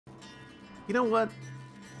You know what?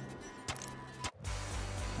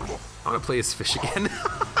 I want to play as fish again.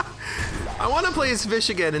 I want to play as fish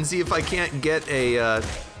again and see if I can't get a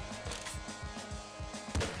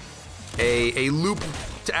loop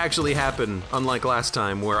to actually happen, unlike last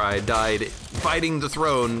time where I died fighting the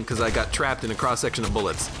throne because I got trapped in a cross-section of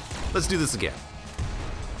bullets. Let's do this again.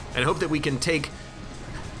 And hope that we can take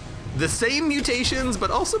the same mutations,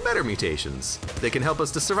 but also better mutations. They can help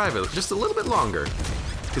us to survive it just a little bit longer.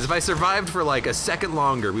 Because if I survived for like a second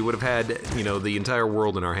longer, we would have had, you know, the entire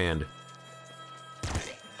world in our hand.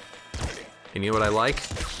 And you know what I like?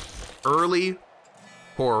 Early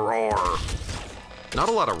horror. Not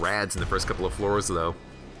a lot of rads in the first couple of floors, though.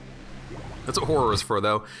 That's what horror is for,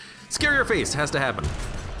 though. Scare your face has to happen.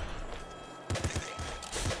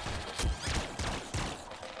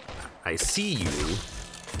 I see you.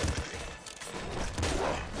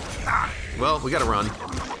 Ah, well, we gotta run.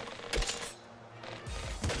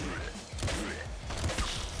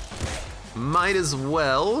 Might as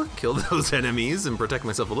well kill those enemies and protect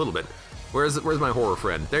myself a little bit. Where's my horror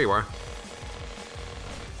friend? There you are.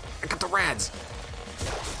 I got the rads.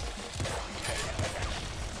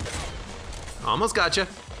 Almost gotcha.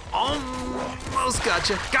 Almost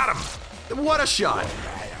gotcha. Got him. What a shot.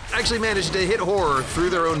 Actually managed to hit horror through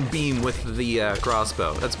their own beam with the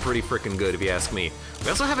crossbow. That's pretty freaking good if you ask me. We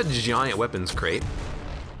also have a giant weapons crate.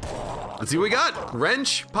 Let's see what we got.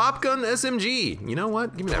 Wrench, pop gun, SMG. You know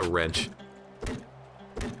what? Give me that wrench.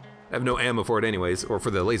 I have no ammo for it anyways, or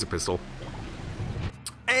for the laser pistol.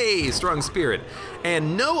 Hey, strong spirit.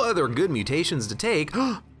 And no other good mutations to take.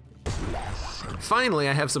 Finally,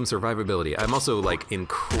 I have some survivability. I'm also like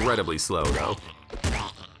incredibly slow though.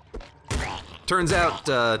 Turns out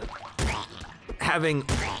having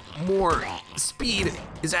more speed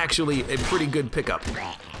is actually a pretty good pickup.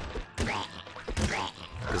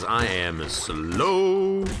 Because I am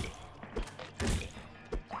slow.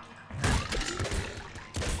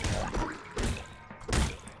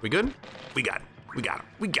 We good? We got him. We got him.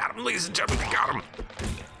 We got him, ladies and gentlemen. We got him.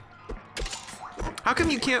 How come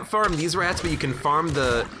you can't farm these rats, but you can farm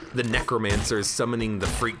the necromancers summoning the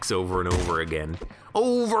freaks over and over again?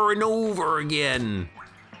 Over and over again.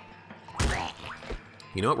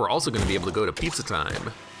 You know what? We're also going to be able to go to pizza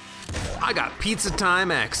time. I got pizza time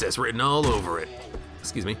access written all over it.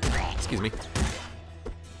 Excuse me. Excuse me.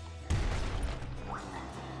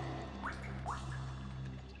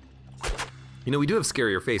 You know, we do have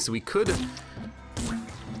scarier face, so we could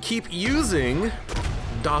keep using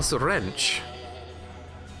Das Wrench,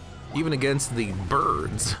 even against the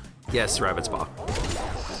birds. Yes, Rabbit's Paw.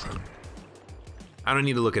 I don't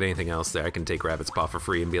need to look at anything else there. I can take Rabbit's Paw for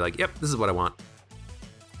free and be like, yep, this is what I want.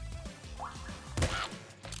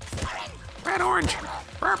 Red, orange,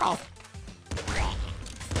 purple,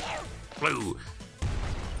 blue.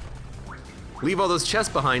 Leave all those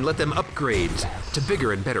chests behind, let them upgrade to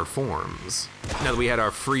bigger and better forms. Now that we had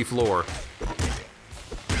our free floor.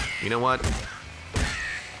 You know what?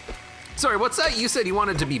 Sorry, what's that? You said you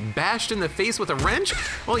wanted to be bashed in the face with a wrench?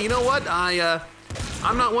 Well, you know what?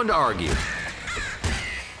 I'm not one to argue.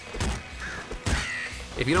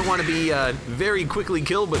 If you don't want to be very quickly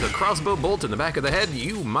killed with a crossbow bolt in the back of the head,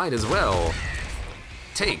 you might as well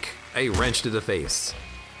take a wrench to the face.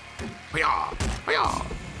 Hi-yah! Hi-yah!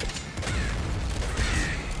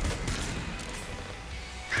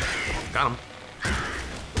 Got him.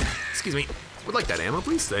 Excuse me. Would like that ammo,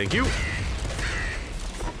 please. Thank you.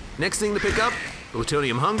 Next thing to pick up,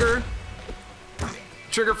 plutonium hunger.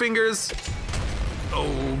 Trigger fingers.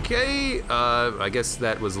 Okay. I guess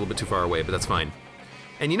that was a little bit too far away, but that's fine.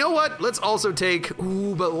 And you know what? Let's also take,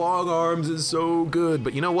 ooh, but long arms is so good.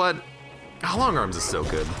 But you know what? Oh, long arms is so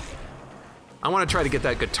good. I want to try to get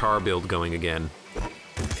that guitar build going again.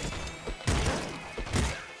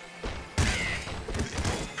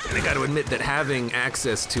 And I got to admit that having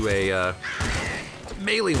access to a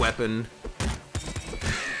melee weapon.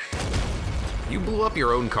 You blew up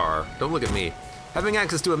your own car. Don't look at me. Having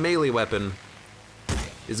access to a melee weapon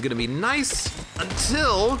is gonna be nice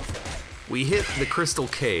until we hit the crystal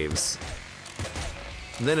caves.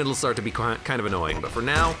 And then it'll start to be kind of annoying, but for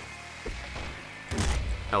now,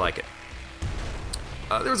 I like it.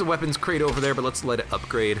 There's a weapons crate over there, but let's let it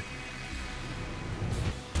upgrade.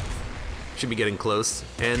 Should be getting close.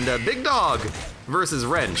 And Big Dog versus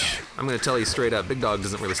Wrench. I'm gonna tell you straight up, Big Dog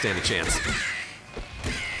doesn't really stand a chance.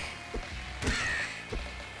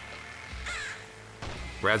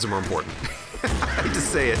 Rads are more important. I hate to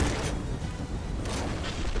say it.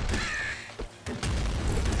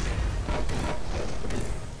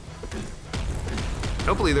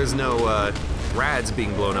 Hopefully there's no rads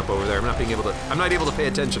being blown up over there. I'm not able to pay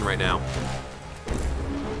attention right now.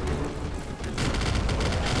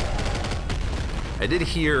 I did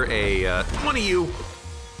hear a, one of you.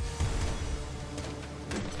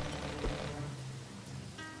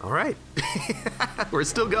 All right, we're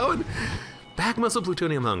still going. Back muscle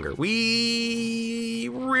plutonium hunger. We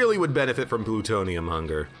really would benefit from plutonium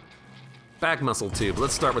hunger. Back muscle too, but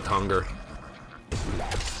let's start with hunger.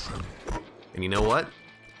 And you know what?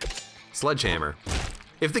 Sledgehammer.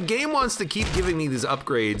 If the game wants to keep giving me these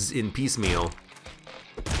upgrades in piecemeal,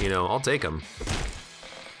 you know, I'll take them.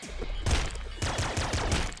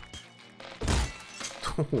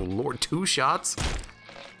 Oh Lord, 2 shots?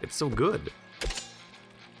 It's so good.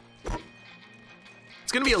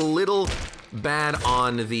 It's gonna be a little bad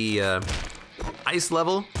on the ice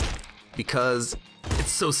level because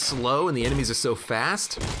it's so slow and the enemies are so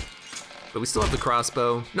fast. But we still have the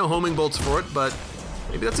crossbow. No homing bolts for it, but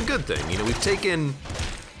maybe that's a good thing. You know, we've taken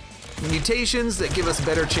mutations that give us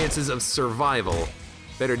better chances of survival,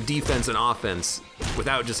 better defense and offense,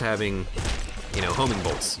 without just having, you know, homing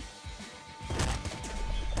bolts.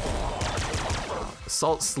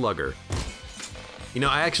 Assault Slugger. You know,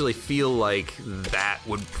 I actually feel like that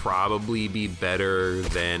would probably be better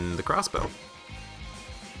than the crossbow.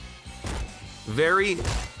 Very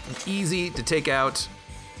easy to take out.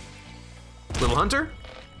 Little Hunter.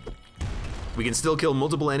 We can still kill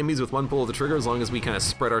multiple enemies with one pull of the trigger as long as we kind of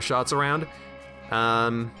spread our shots around.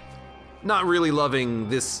 Not really loving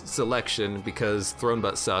this selection because Throne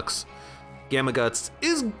Butt sucks. Gamma Guts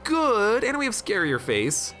is good, and we have Scarier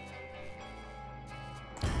Face.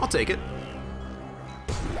 I'll take it.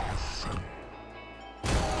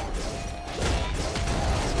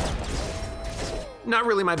 Not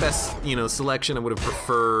really my best, you know, selection. I would have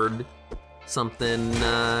preferred something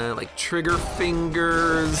like Trigger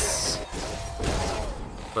Fingers,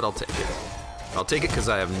 but I'll take it. I'll take it because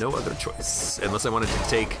I have no other choice, unless I wanted to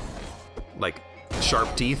take like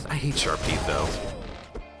Sharp Teeth. I hate Sharp Teeth though.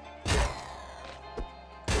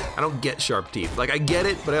 I don't get Sharp Teeth. Like I get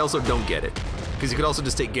it, but I also don't get it. Because you could also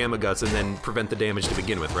just take Gamma Guts and then prevent the damage to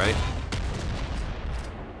begin with, right?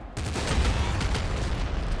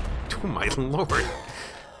 Oh my lord.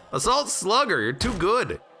 Assault Slugger, you're too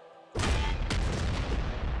good.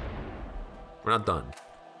 We're not done.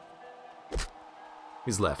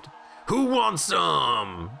 Who's left? Who wants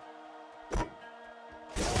some?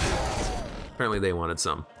 Apparently they wanted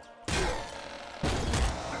some.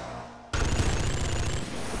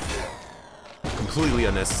 Completely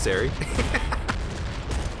unnecessary.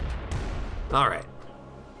 All right.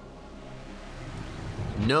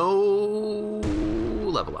 No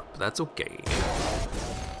level up, that's okay.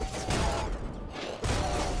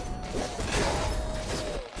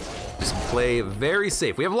 Just play very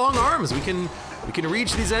safe. We have long arms. We can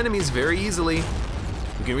reach these enemies very easily.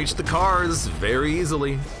 We can reach the cars very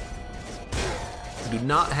easily. We do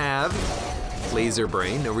not have laser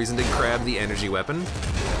brain. No reason to grab the energy weapon.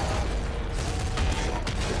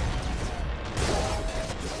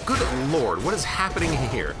 Good lord, what is happening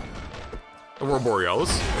here? Aurora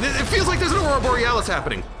Borealis? It feels like there's an Aurora Borealis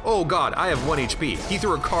happening. Oh god, I have 1 HP. He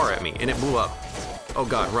threw a car at me and it blew up. Oh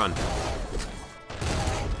god, run.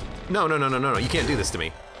 No, no, no, no, no, no, you can't do this to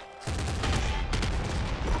me.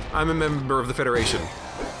 I'm a member of the Federation.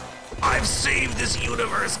 I've saved this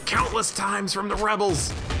universe countless times from the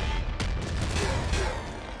rebels.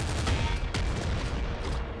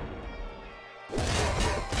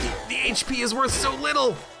 The HP is worth so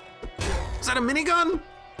little. Is that a minigun?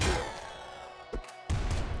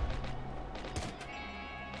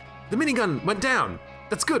 The minigun went down.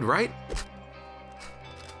 That's good, right?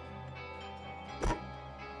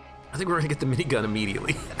 I think we're gonna get the minigun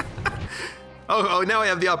immediately. Oh, now I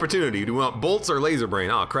have the opportunity. Do we want bolts or laser brain?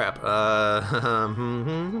 Oh, crap. I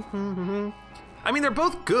mean, they're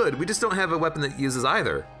both good. We just don't have a weapon that uses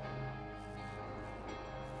either.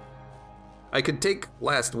 I could take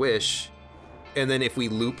Last Wish, and then if we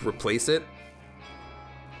loop, replace it.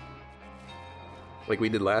 Like we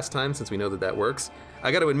did last time, since we know that that works.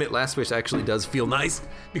 I gotta admit, Last Wish actually does feel nice,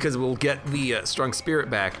 because we'll get the Strong Spirit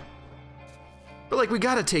back. But like, we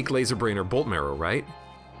gotta take Laser Brain or Bolt Marrow, right?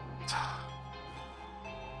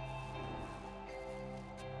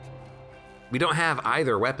 We don't have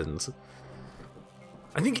either weapons.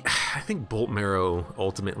 I think Bolt Marrow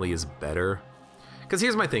ultimately is better. Because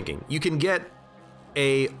here's my thinking. You can get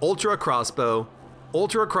a Ultra Crossbow.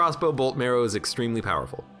 Ultra Crossbow Bolt Marrow is extremely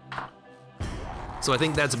powerful. So I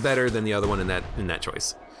think that's better than the other one in that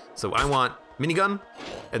choice. So I want minigun,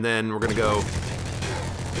 and then we're gonna go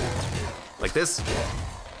like this.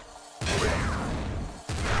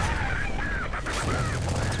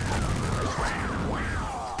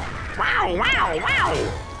 Wow, wow, wow!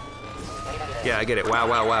 Yeah, I get it. Wow,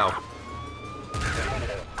 wow, wow.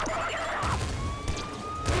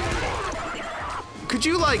 Could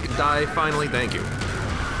you, like, die finally? Thank you.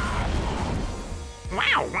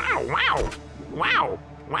 Wow, wow, wow. Wow,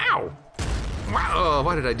 wow. Wow. Oh,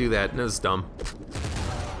 why did I do that? That was dumb.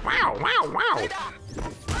 Wow, wow, wow.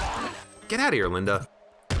 Get out of here, Linda.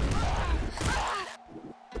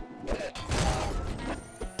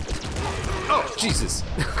 Oh, Jesus.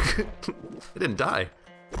 I didn't die.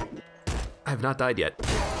 I have not died yet.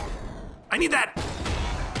 I need that.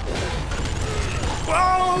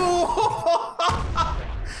 Whoa!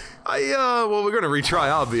 Well, we're gonna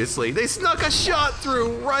retry, obviously. They snuck a shot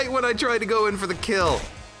through right when I tried to go in for the kill.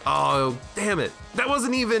 Oh, damn it. That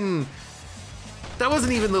wasn't even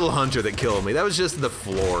Little Hunter that killed me. That was just the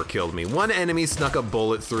floor killed me. One enemy snuck a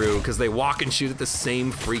bullet through because they walk and shoot at the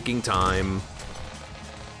same freaking time.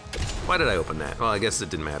 Why did I open that? Well, I guess it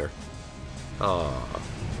didn't matter. Oh.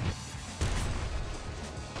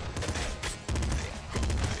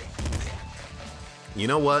 You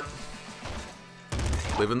know what?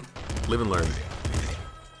 Live and learn.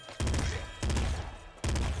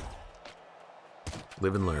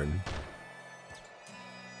 Live and learn.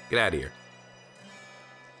 Get out of here.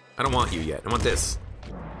 I don't want you yet. I want this.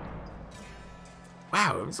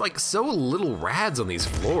 Wow, it's like so little rads on these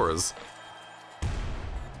floors. I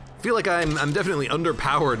feel like I'm definitely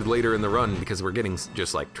underpowered later in the run because we're getting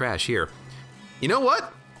just like trash here. You know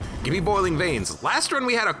what? Give me boiling veins. Last run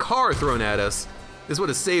we had a car thrown at us. This would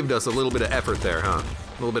have saved us a little bit of effort there, huh?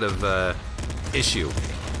 A little bit of issue.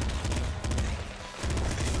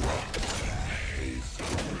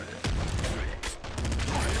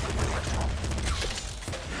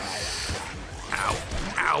 Ow,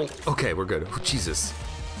 ow. Okay, we're good. Oh, Jesus.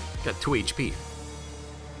 Got 2 HP.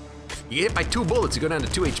 You get hit by 2 bullets, you go down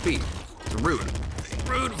to 2 HP. It's rude.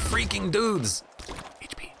 Rude freaking dudes.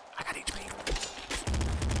 HP, I got HP.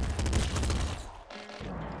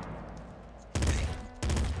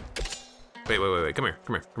 Wait, come here.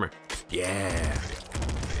 Yeah.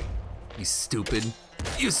 You stupid.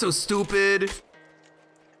 You so stupid.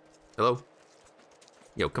 Hello?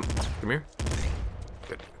 Yo, come here.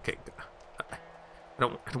 Good, okay. I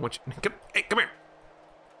don't want you, hey, come here.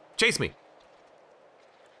 Chase me.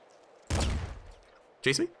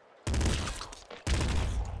 Chase me?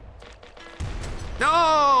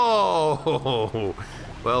 No!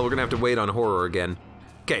 Well, we're gonna have to wait on horror again.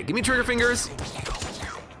 Okay, give me trigger fingers.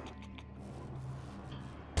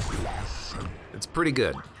 It's pretty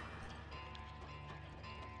good.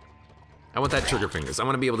 I want that trigger fingers. I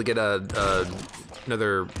want to be able to get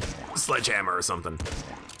another sledgehammer or something.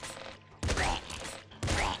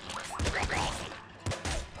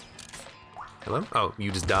 Hello? Oh,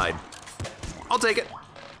 you just died. I'll take it.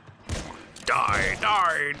 Die,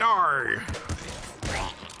 die, die.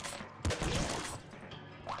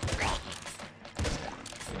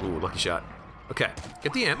 Ooh, lucky shot. Okay,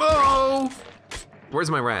 get the ammo. Where's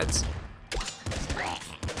my rads?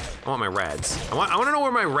 I want my rads. I want to know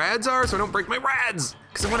where my rads are so I don't break my rads.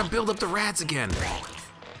 Because I want to build up the rads again.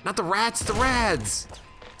 Not the rats, the rads.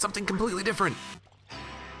 Something completely different.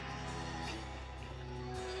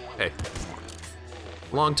 Hey.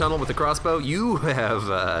 Long tunnel with a crossbow. You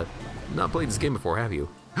have not played this game before, have you?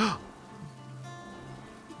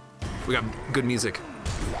 We got good music.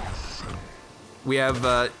 We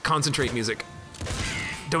have concentrate music.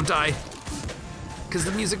 Don't die. Because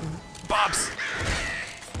the music bops.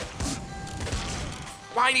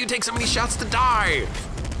 Why do you take so many shots to die?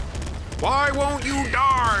 Why won't you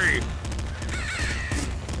die?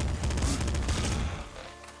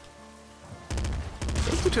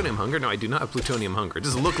 Plutonium hunger? No, I do not have plutonium hunger. It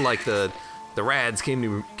does look like the rads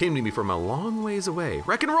came to me from a long ways away.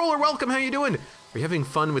 Wreck and Roller, welcome, how you doing? Are you having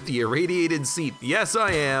fun with the irradiated seat? Yes,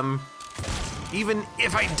 I am. Even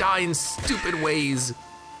if I die in stupid ways.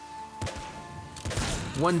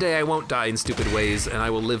 One day I won't die in stupid ways and I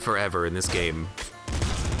will live forever in this game.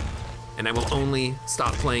 And I will only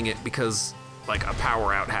stop playing it because like a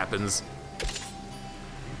power out happens.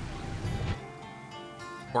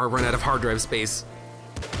 Or I run out of hard drive space.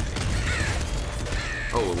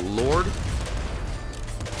 Oh, Lord.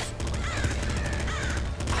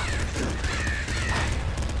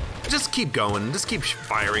 Just keep going. Just keep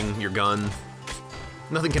firing your gun.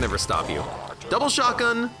 Nothing can ever stop you. Double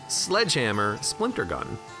shotgun, sledgehammer, splinter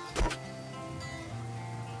gun.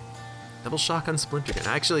 Double shotgun, splinter gun.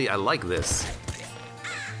 Actually, I like this.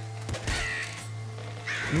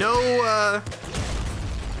 No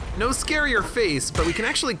scarier face, but we can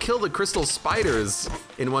actually kill the crystal spiders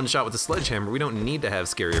in one shot with the sledgehammer. We don't need to have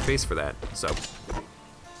scarier face for that, so.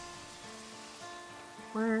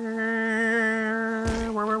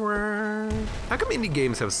 How come indie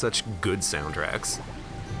games have such good soundtracks?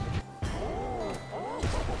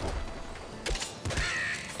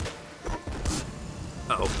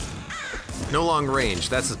 No long range,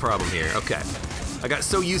 that's the problem here. Okay. I got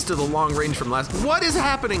so used to the long range from last. What is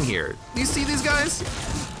happening here? Do you see these guys?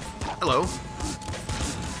 Hello.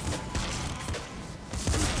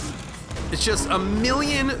 It's just a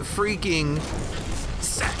million freaking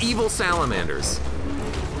evil salamanders.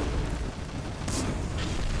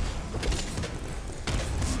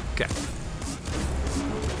 Okay.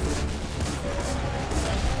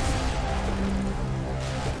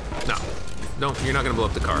 No, you're not gonna blow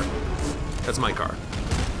up the car. That's my car.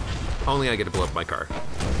 Only I get to blow up my car.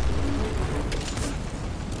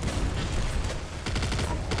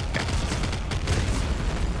 Okay.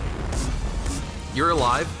 You're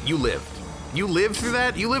alive, you lived. You lived through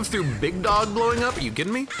that? You lived through Big Dog blowing up? Are you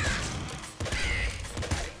kidding me?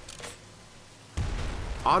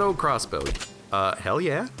 Auto crossbow. Hell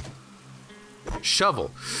yeah.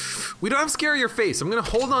 Shovel. We don't have scare your face. I'm gonna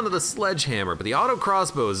hold on to the sledgehammer, but the auto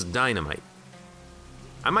crossbow is dynamite.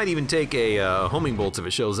 I might even take a homing bolt if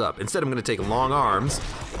it shows up. Instead, I'm gonna take long arms,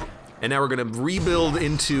 and now we're gonna rebuild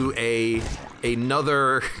into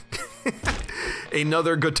another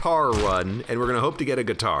another guitar run, and we're gonna hope to get a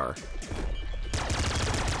guitar.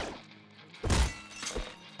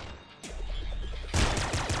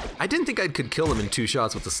 I didn't think I could kill him in 2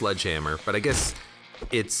 shots with the sledgehammer, but I guess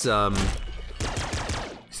it's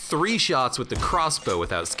 3 shots with the crossbow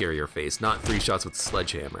without scare your face, not 3 shots with the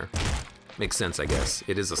sledgehammer. Makes sense, I guess.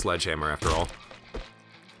 It is a sledgehammer after all.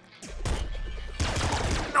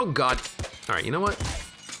 Oh God. All right, you know what?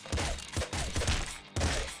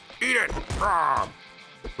 Eat it! Ah.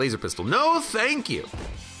 Laser pistol. No, thank you.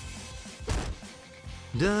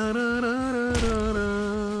 Da, da, da, da, da,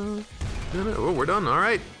 da. Oh, we're done, all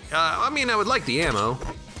right. I mean, I would like the ammo.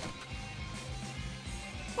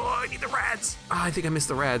 Oh, I need the rads. Oh, I think I missed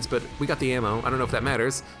the rads, but we got the ammo. I don't know if that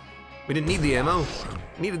matters. We didn't need the ammo.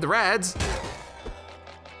 Needed the rads.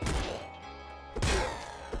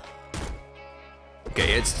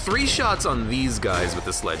 Okay, it's 3 shots on these guys with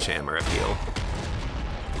the sledgehammer, I feel.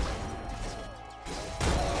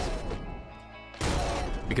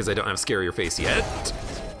 Because I don't have scare your face yet.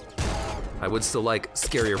 I would still like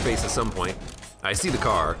scare your face at some point. I see the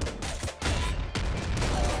car.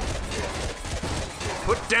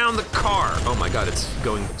 Put down the car. Oh my God, it's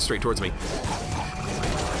going straight towards me.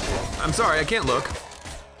 I'm sorry, I can't look.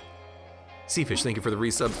 Seafish, thank you for the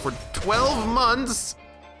resub for 12 months.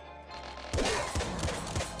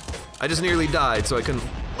 I just nearly died, so I couldn't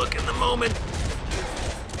look in the moment.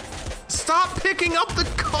 Stop picking up the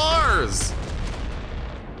cars!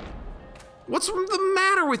 What's the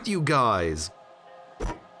matter with you guys?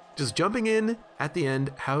 Just jumping in at the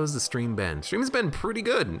end, how's the stream been? Stream has been pretty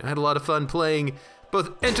good. I had a lot of fun playing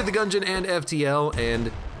both Enter the Gungeon and FTL,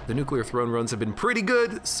 and the Nuclear Throne runs have been pretty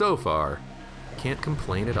good so far. Can't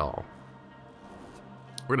complain at all.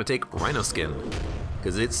 We're gonna take Rhino Skin,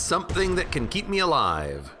 because it's something that can keep me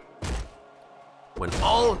alive when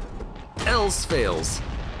all else fails.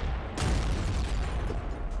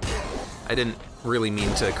 I didn't really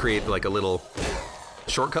mean to create like a little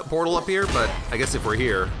shortcut portal up here, but I guess if we're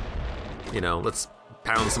here, you know, let's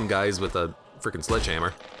pound some guys with a freaking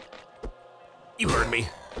sledgehammer. You heard me.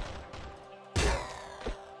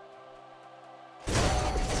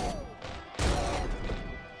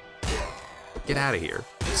 Get out of here.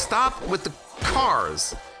 Stop with the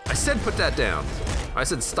cars. I said put that down. I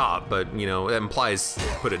said stop, but you know, it implies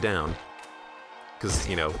put it down. Because,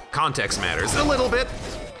 you know, context matters a little bit.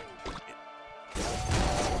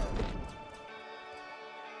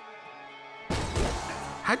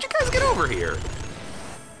 How'd you guys get over here?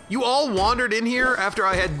 You all wandered in here after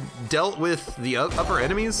I had dealt with the upper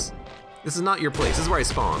enemies? This is not your place. This is where I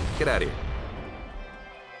spawn. Get out of here.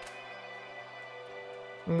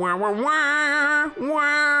 Wah, wah, wah,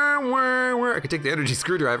 wah, wah, wah. I could take the energy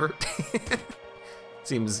screwdriver.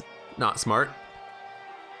 Seems not smart.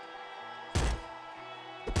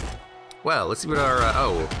 Well, let's see what our,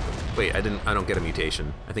 oh, wait, I don't get a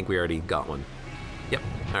mutation. I think we already got one. Yep,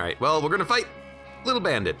 all right, well, we're gonna fight little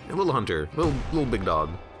bandit, a little hunter, little big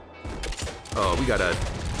dog. Oh, we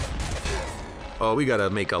gotta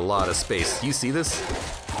make a lot of space. You see this?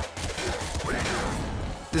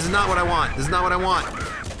 This is not what I want. This is not what I want.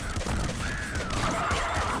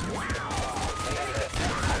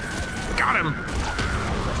 Got him.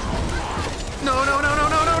 No, no, no, no,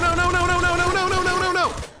 no, no, no, no, no, no, no, no, no, no, no, no,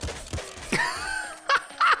 no.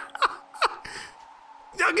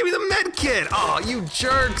 Now give me the med kit. Oh, you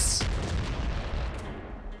jerks.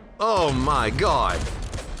 Oh my God.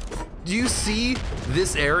 Do you see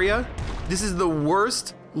this area? This is the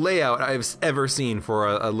worst layout I've ever seen for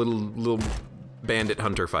a little bandit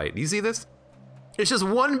hunter fight. Do you see this? It's just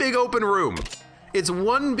one big open room. It's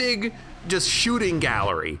one big just shooting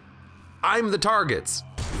gallery. I'm the targets.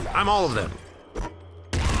 I'm all of them.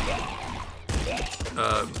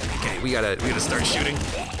 Okay, we gotta start shooting.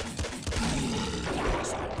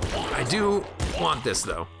 I do want this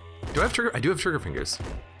though. Do I have trigger? I do have trigger fingers.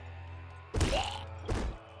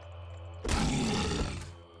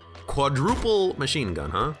 Quadruple machine gun,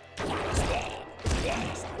 huh?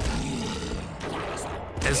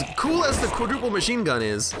 As cool as the quadruple machine gun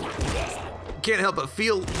is, can't help but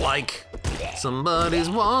feel like somebody's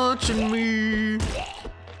watching me.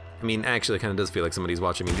 I mean, actually, it kind of does feel like somebody's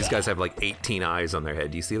watching me. These guys have like 18 eyes on their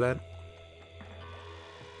head. Do you see that?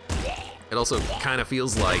 It also kind of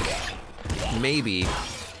feels like maybe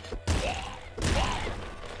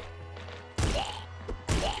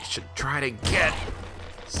I should try to get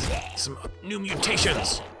some new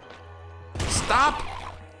mutations. Stop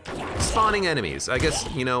spawning enemies. I guess,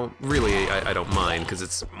 you know, really, I don't mind because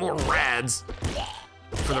it's more rads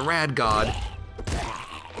for the rad god.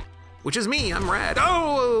 Which is me, I'm rad.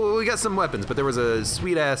 Oh, we got some weapons, but there was a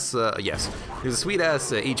sweet ass, yes. There's a sweet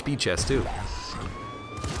ass HP chest too.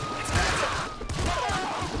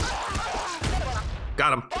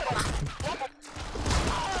 Got him.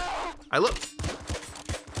 I look.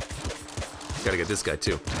 Gotta get this guy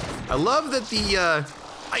too. I love that the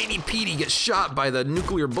I.D.P.D gets shot by the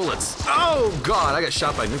nuclear bullets. Oh God, I got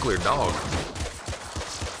shot by a nuclear dog.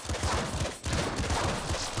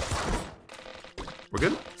 We're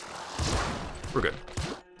good? We're good.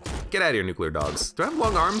 Get out of here, nuclear dogs. Do I have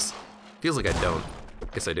long arms? Feels like I don't.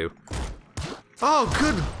 Guess I do. Oh,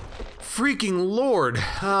 good freaking Lord.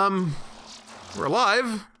 We're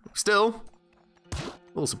alive, still. A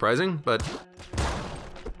little surprising, but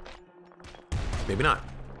maybe not.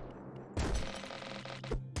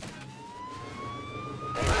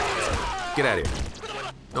 Get out of here.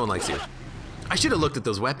 No one likes you. I should have looked at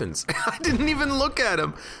those weapons. I didn't even look at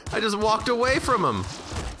them. I just walked away from them.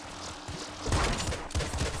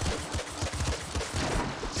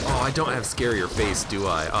 Oh, I don't have scarier face, do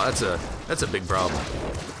I? Oh, that's a big problem.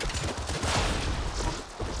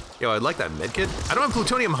 Yo, I'd like that medkit. I don't have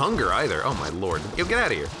plutonium hunger either. Oh my Lord. Yo, get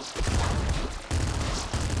out of here.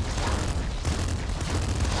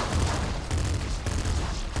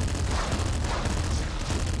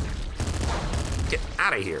 Get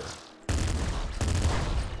out of here.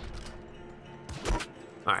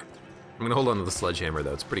 All right, I'm gonna hold on to the sledgehammer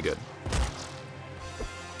though, it's pretty good.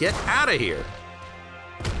 Get out of here.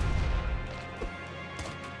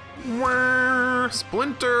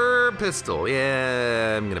 Splinter pistol,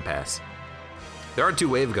 yeah, I'm gonna pass. There are 2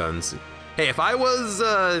 wave guns. Hey, if I was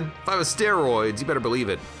steroids, you better believe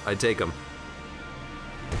it, I'd take them.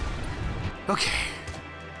 Okay,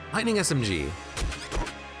 lightning SMG.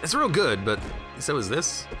 It's real good, but so is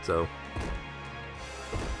this, so.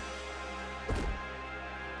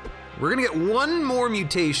 We're gonna get 1 more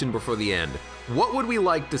mutation before the end. What would we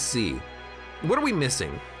like to see? What are we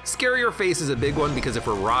missing? Scarier face is a big one because if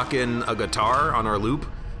we're rocking a guitar on our loop,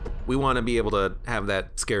 we wanna be able to have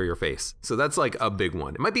that scarier face. So that's like a big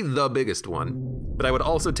one. It might be the biggest one, but I would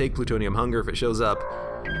also take plutonium hunger if it shows up.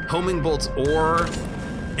 Homing bolts or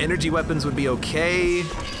energy weapons would be okay.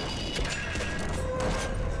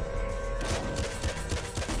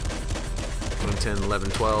 One, 10, 11,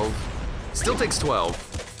 12. Still takes 12.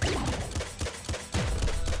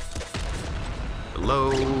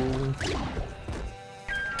 Hello.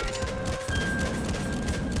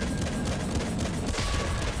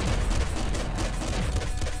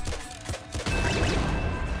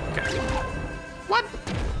 Okay. What?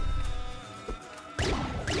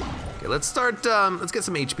 Okay, let's start, let's get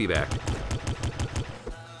some HP back.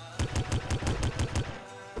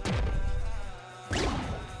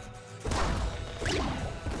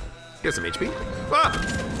 Get some HP. Ah!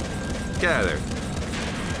 Get out of there.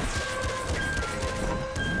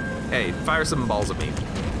 Hey, fire some balls at me.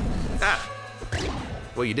 Ah!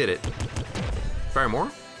 Well, you did it. Fire more?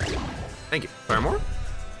 Thank you. Fire more?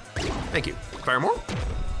 Thank you. Fire more?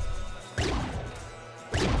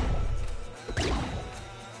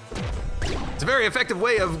 It's a very effective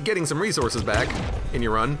way of getting some resources back in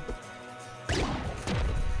your run.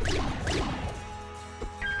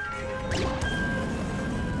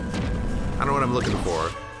 I don't know what I'm looking for.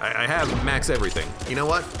 I have max everything. You know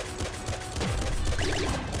what?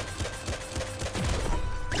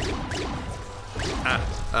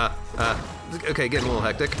 Okay, getting a little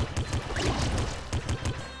hectic.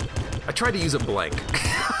 I tried to use a blank.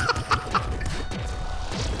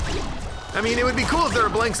 I mean, it would be cool if there were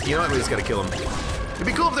blanks. You know what? We just gotta kill him. It'd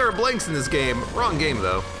be cool if there were blanks in this game. Wrong game,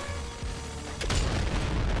 though.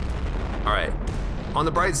 All right. On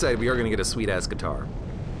the bright side, we are gonna get a sweet-ass guitar.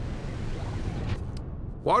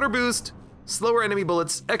 Water boost, slower enemy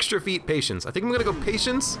bullets, extra feet, patience. I think I'm gonna go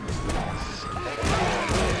patience.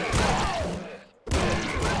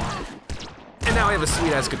 And now I have a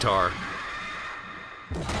sweet ass guitar.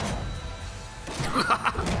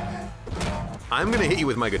 I'm gonna hit you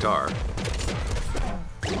with my guitar.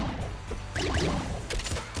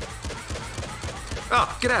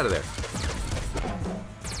 Oh, get out of there.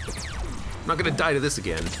 I'm not gonna die to this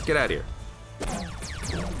again. Get out of here.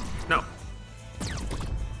 No.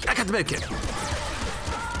 I got the medkit.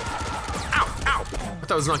 Ow, ow. I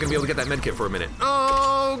thought I was not gonna be able to get that medkit for a minute.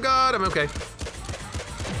 Oh God, I'm okay.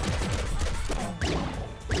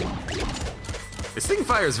 This thing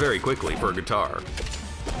fires very quickly for a guitar.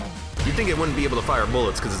 You'd think it wouldn't be able to fire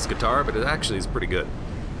bullets because it's a guitar, but it actually is pretty good.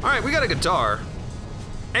 All right, we got a guitar.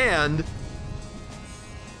 And,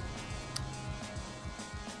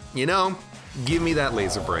 you know, give me that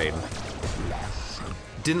laser braid.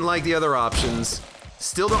 Didn't like the other options.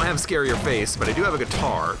 Still don't have scarier face, but I do have a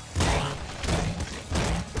guitar.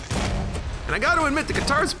 And I gotta admit, the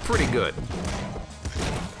guitar's pretty good.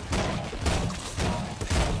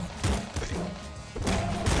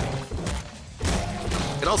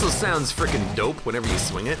 It also sounds freaking dope whenever you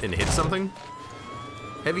swing it and hit something.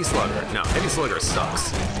 Heavy Slugger. No, Heavy Slugger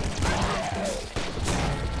sucks.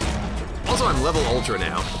 Also, I'm level ultra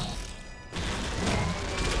now.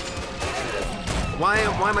 Why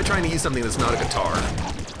am I trying to use something that's not a guitar?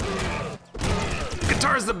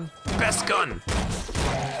 Guitar's the best gun.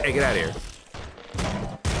 Hey, get out of here.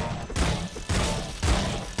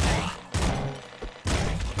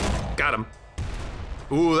 Got him.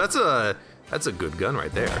 Ooh, that's a good gun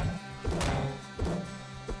right there.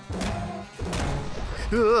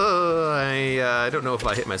 I don't know if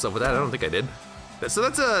I hit myself with that. I don't think I did. So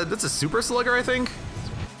that's a super slugger, I think.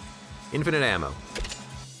 Infinite ammo.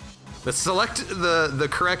 Let's select the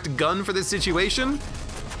correct gun for this situation.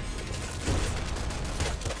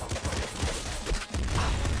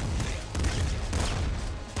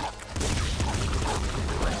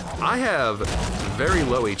 I have very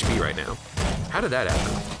low HP right now. How did that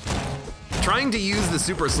happen? Trying to use the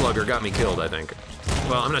super slugger got me killed, I think.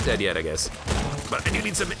 Well, I'm not dead yet, I guess. But I do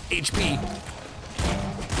need some HP.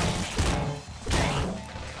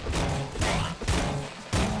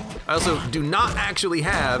 I also do not actually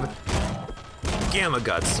have gamma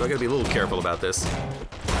guts, so I gotta be a little careful about this.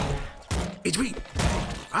 HP!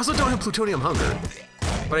 I also don't have plutonium hunger,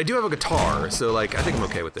 but I do have a guitar, so like, I think I'm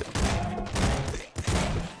okay with it.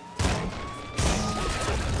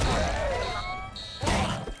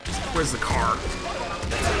 Where's the car?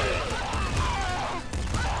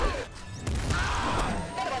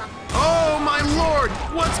 Oh my lord!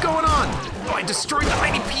 What's going on? Oh, I destroyed the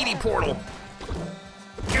I.D.P.D portal.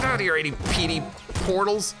 Get out of here, A.D.P.D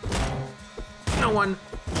portals. No one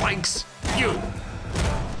likes you.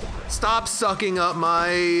 Stop sucking up my,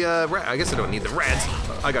 I guess I don't need the reds.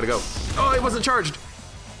 I gotta go. Oh, it wasn't charged.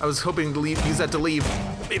 I was hoping to use that to leave.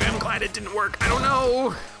 Maybe I'm glad it didn't work. I don't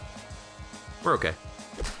know. We're okay.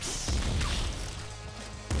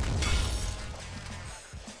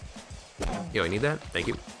 Yo, I need that? Thank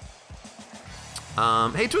you.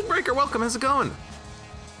 Hey, Twigbreaker, welcome, how's it going?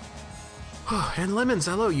 And Lemons,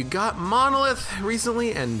 hello, you got Monolith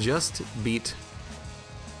recently and just beat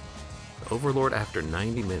Overlord after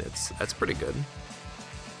 90 minutes. That's pretty good.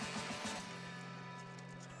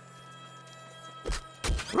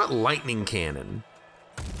 What about Lightning Cannon?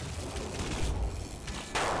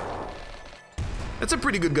 That's a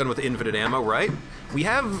pretty good gun with infinite ammo, right? We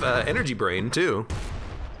have Energy Brain, too.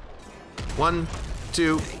 1,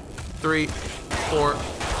 2, 3, 4,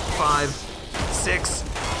 5, 6,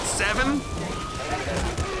 7.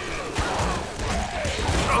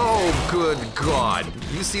 Oh, good God.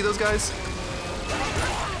 You see those guys?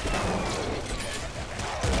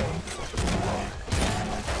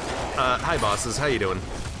 Hi bosses, how you doing?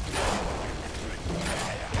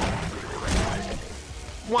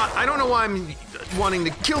 What? I don't know why I'm wanting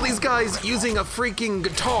to kill these guys using a freaking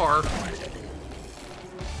guitar,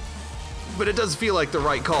 but it does feel like the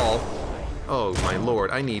right call. Oh my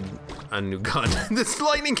lord, I need a new gun. This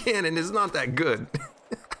lightning cannon is not that good.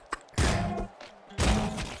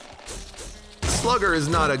 Slugger is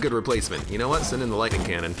not a good replacement. You know what? Send in the lightning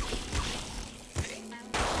cannon.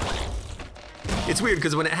 It's weird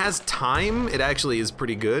because when it has time, it actually is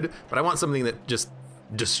pretty good, but I want something that just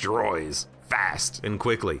destroys fast and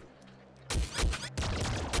quickly.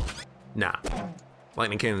 Nah.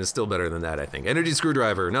 Lightning cannon is still better than that, I think. Energy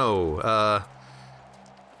screwdriver, no.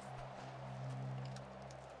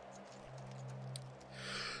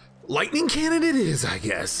 Lightning cannon it is, I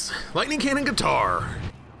guess. Lightning cannon guitar.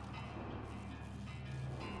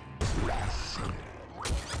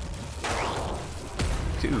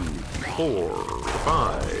 2, 4,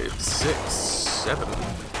 5, 6, 7.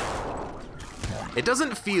 It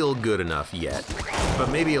doesn't feel good enough yet,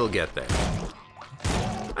 but maybe it'll get there.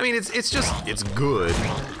 I mean, it's good.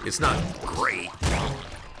 It's not great.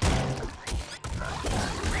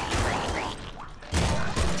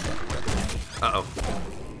 Uh-oh.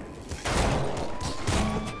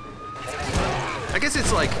 I guess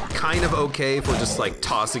it's like kind of okay for just like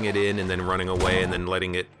tossing it in and then running away and then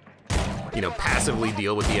letting it, you know, passively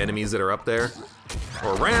deal with the enemies that are up there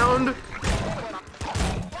or around.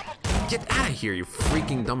 Get out of here, you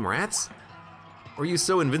freaking dumb rats. Or are you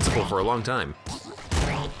so invincible for a long time?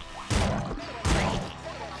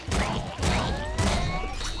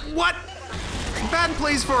 What? Bad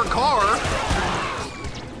place for a car.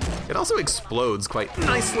 It also explodes quite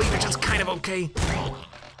nicely, which is kind of okay.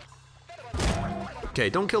 Okay,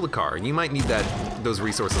 don't kill the car. You might need those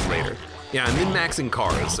resources later. Yeah, I'm min-maxing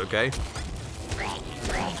cars, okay?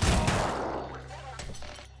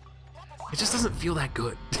 It just doesn't feel that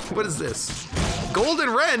good. What is this? Golden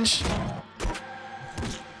wrench?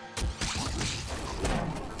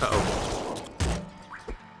 Uh-oh.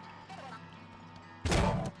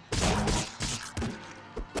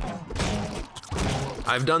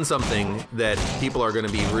 I've done something that people are gonna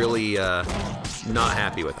be really not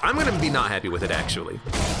happy with. I'm gonna be not happy with it, actually.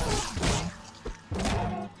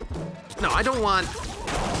 No, I don't want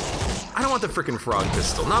the frickin' frog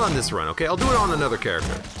pistol. Not on this run, okay? I'll do it on another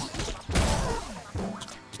character.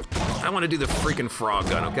 I want to do the freaking frog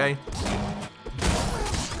gun, okay?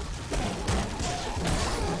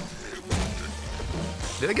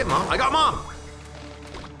 Did I get Mom? I got Mom!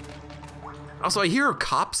 Also, I hear a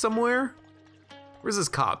cop somewhere. Where's this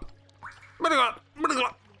cop?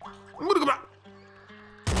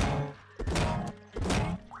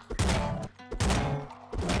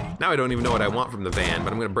 Now I don't even know what I want from the van,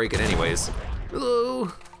 but I'm gonna break it anyways.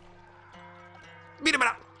 Hello. Beat him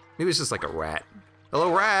up. Maybe it's just like a rat.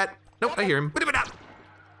 Hello, rat. Nope, I hear him. Beat him up.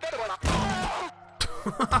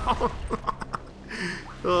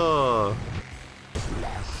 Oh.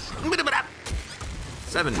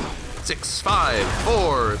 7, 6, 5,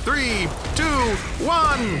 4, 3, 2,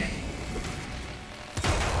 1.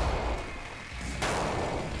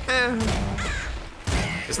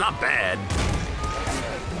 It's not bad.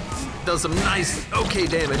 Does some nice, okay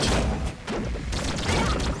damage.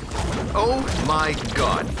 Oh my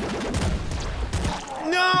god.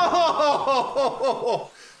 No!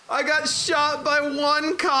 I got shot by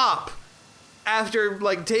one cop after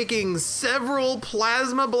like taking several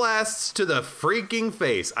plasma blasts to the freaking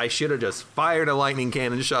face. I should have just fired a lightning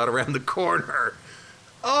cannon shot around the corner.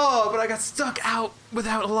 Oh, but I got stuck out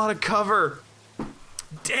without a lot of cover.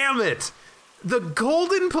 Damn it. The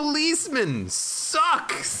golden policemen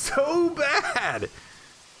suck so bad.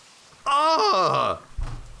 Oh,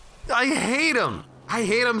 I hate them. I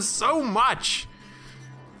hate them so much.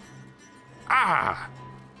 Ah.